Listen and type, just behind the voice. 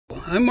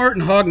Hello, I'm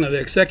Martin Hagne, the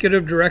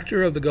Executive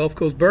Director of the Gulf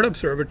Coast Bird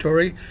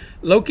Observatory,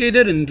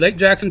 located in Lake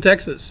Jackson,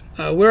 Texas.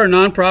 We're a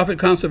nonprofit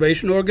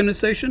conservation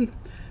organization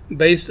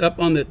based up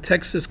on the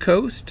Texas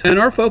coast, and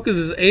our focus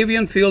is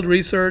avian field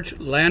research,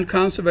 land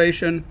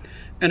conservation,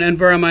 and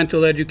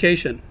environmental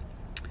education.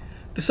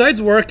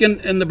 Besides working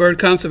in the bird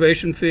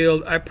conservation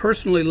field, I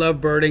personally love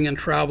birding and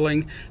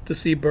traveling to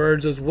see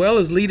birds, as well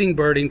as leading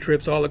birding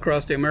trips all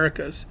across the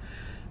Americas.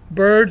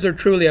 Birds are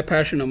truly a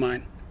passion of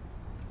mine.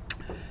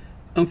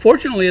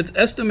 Unfortunately, it's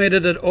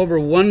estimated that over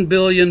 1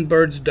 billion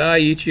birds die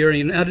each year in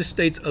the United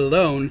States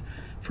alone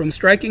from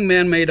striking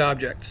man-made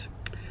objects.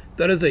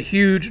 That is a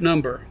huge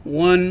number,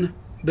 1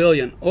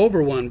 billion,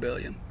 over 1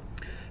 billion.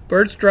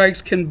 Bird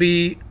strikes can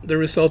be the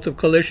result of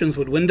collisions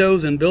with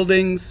windows in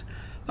buildings,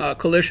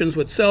 collisions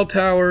with cell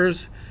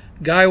towers,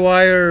 guy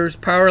wires,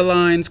 power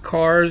lines,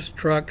 cars,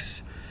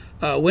 trucks,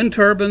 wind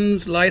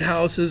turbines,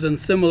 lighthouses, and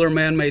similar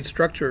man-made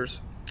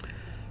structures.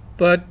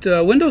 But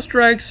window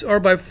strikes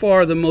are by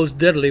far the most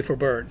deadly for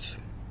birds.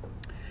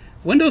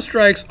 Window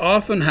strikes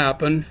often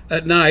happen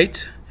at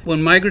night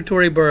when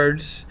migratory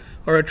birds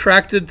are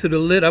attracted to the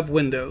lit up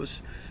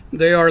windows.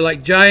 They are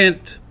like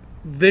giant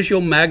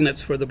visual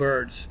magnets for the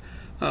birds.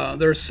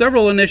 There are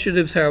several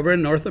initiatives, however,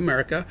 in North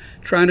America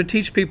trying to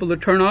teach people to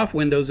turn off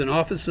windows in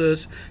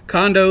offices,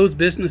 condos,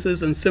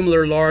 businesses, and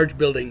similar large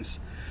buildings.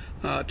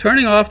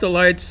 Turning off the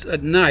lights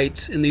at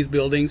night in these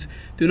buildings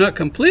do not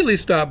completely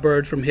stop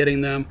birds from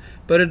hitting them,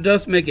 but it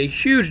does make a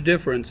huge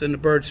difference in the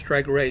bird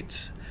strike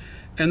rates.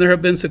 And there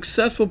have been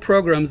successful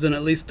programs in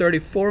at least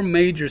 34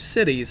 major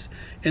cities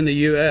in the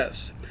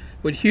U.S.,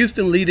 with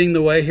Houston leading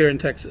the way here in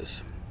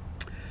Texas.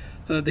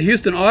 The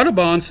Houston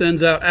Audubon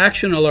sends out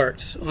action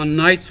alerts on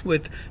nights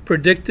with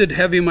predicted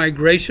heavy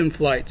migration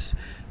flights,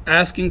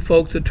 asking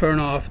folks to turn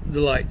off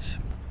the lights.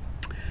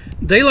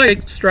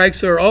 Daylight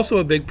strikes are also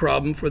a big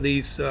problem for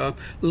these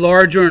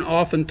larger and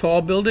often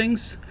tall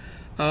buildings.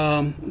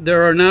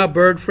 There are now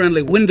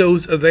bird-friendly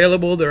windows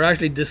available. They're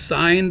actually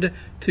designed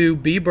to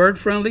be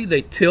bird-friendly.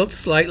 They tilt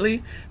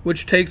slightly,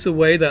 which takes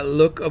away that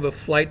look of a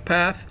flight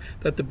path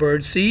that the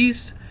bird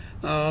sees.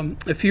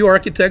 A few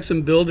architects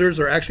and builders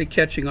are actually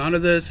catching on to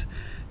this,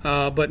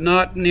 but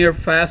not near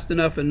fast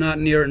enough and not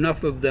near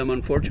enough of them,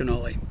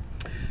 unfortunately.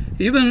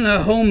 Even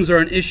homes are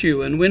an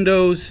issue, and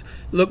windows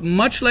look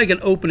much like an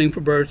opening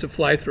for birds to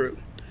fly through.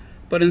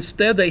 But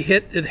instead they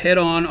hit it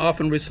head-on,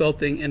 often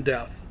resulting in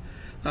death.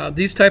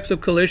 These types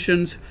of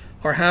collisions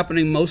are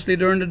happening mostly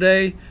during the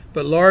day,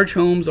 but large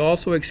homes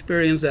also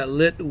experience that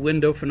lit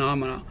window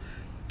phenomena.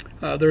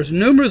 There's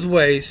numerous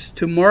ways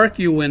to mark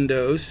your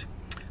windows,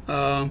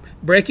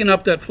 breaking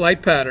up that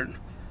flight pattern.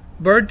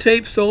 Bird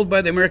tape sold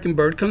by the American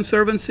Bird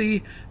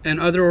Conservancy and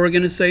other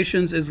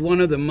organizations is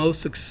one of the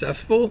most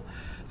successful.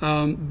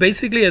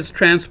 Basically, it's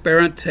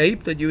transparent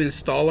tape that you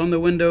install on the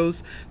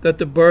windows that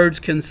the birds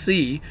can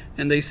see,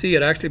 and they see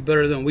it actually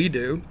better than we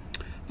do.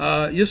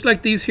 Just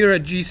like these here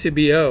at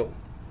GCBO,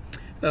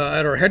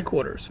 at our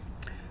headquarters.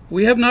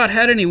 We have not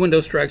had any window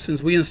strikes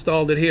since we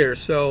installed it here,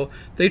 so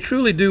they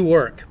truly do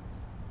work.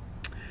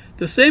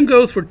 The same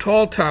goes for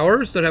tall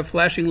towers that have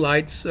flashing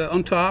lights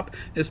on top,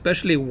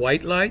 especially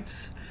white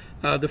lights.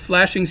 The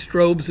flashing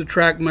strobes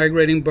attract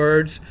migrating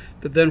birds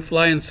that then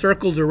fly in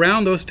circles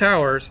around those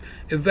towers,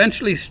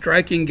 eventually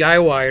striking guy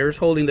wires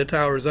holding the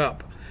towers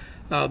up.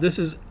 This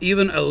is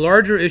even a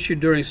larger issue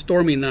during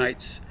stormy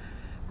nights.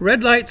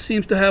 Red light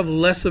seems to have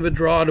less of a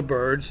draw to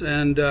birds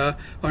and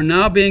are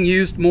now being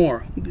used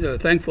more,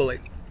 thankfully.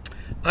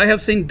 I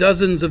have seen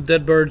dozens of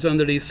dead birds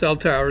under these cell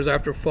towers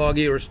after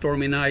foggy or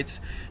stormy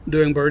nights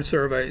doing bird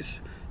surveys.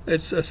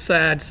 It's a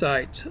sad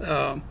sight.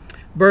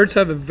 Birds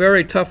have a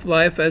very tough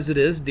life as it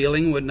is,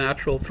 dealing with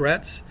natural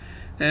threats.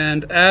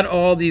 And add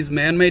all these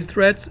man-made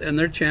threats and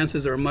their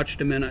chances are much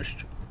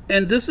diminished.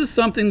 And this is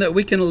something that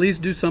we can at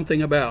least do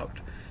something about.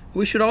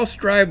 We should all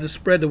strive to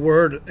spread the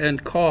word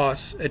and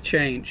cause a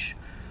change.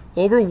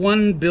 Over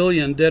 1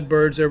 billion dead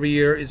birds every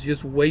year is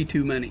just way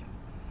too many.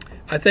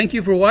 I thank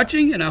you for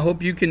watching, and I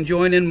hope you can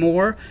join in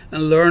more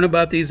and learn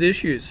about these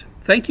issues.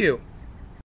 Thank you.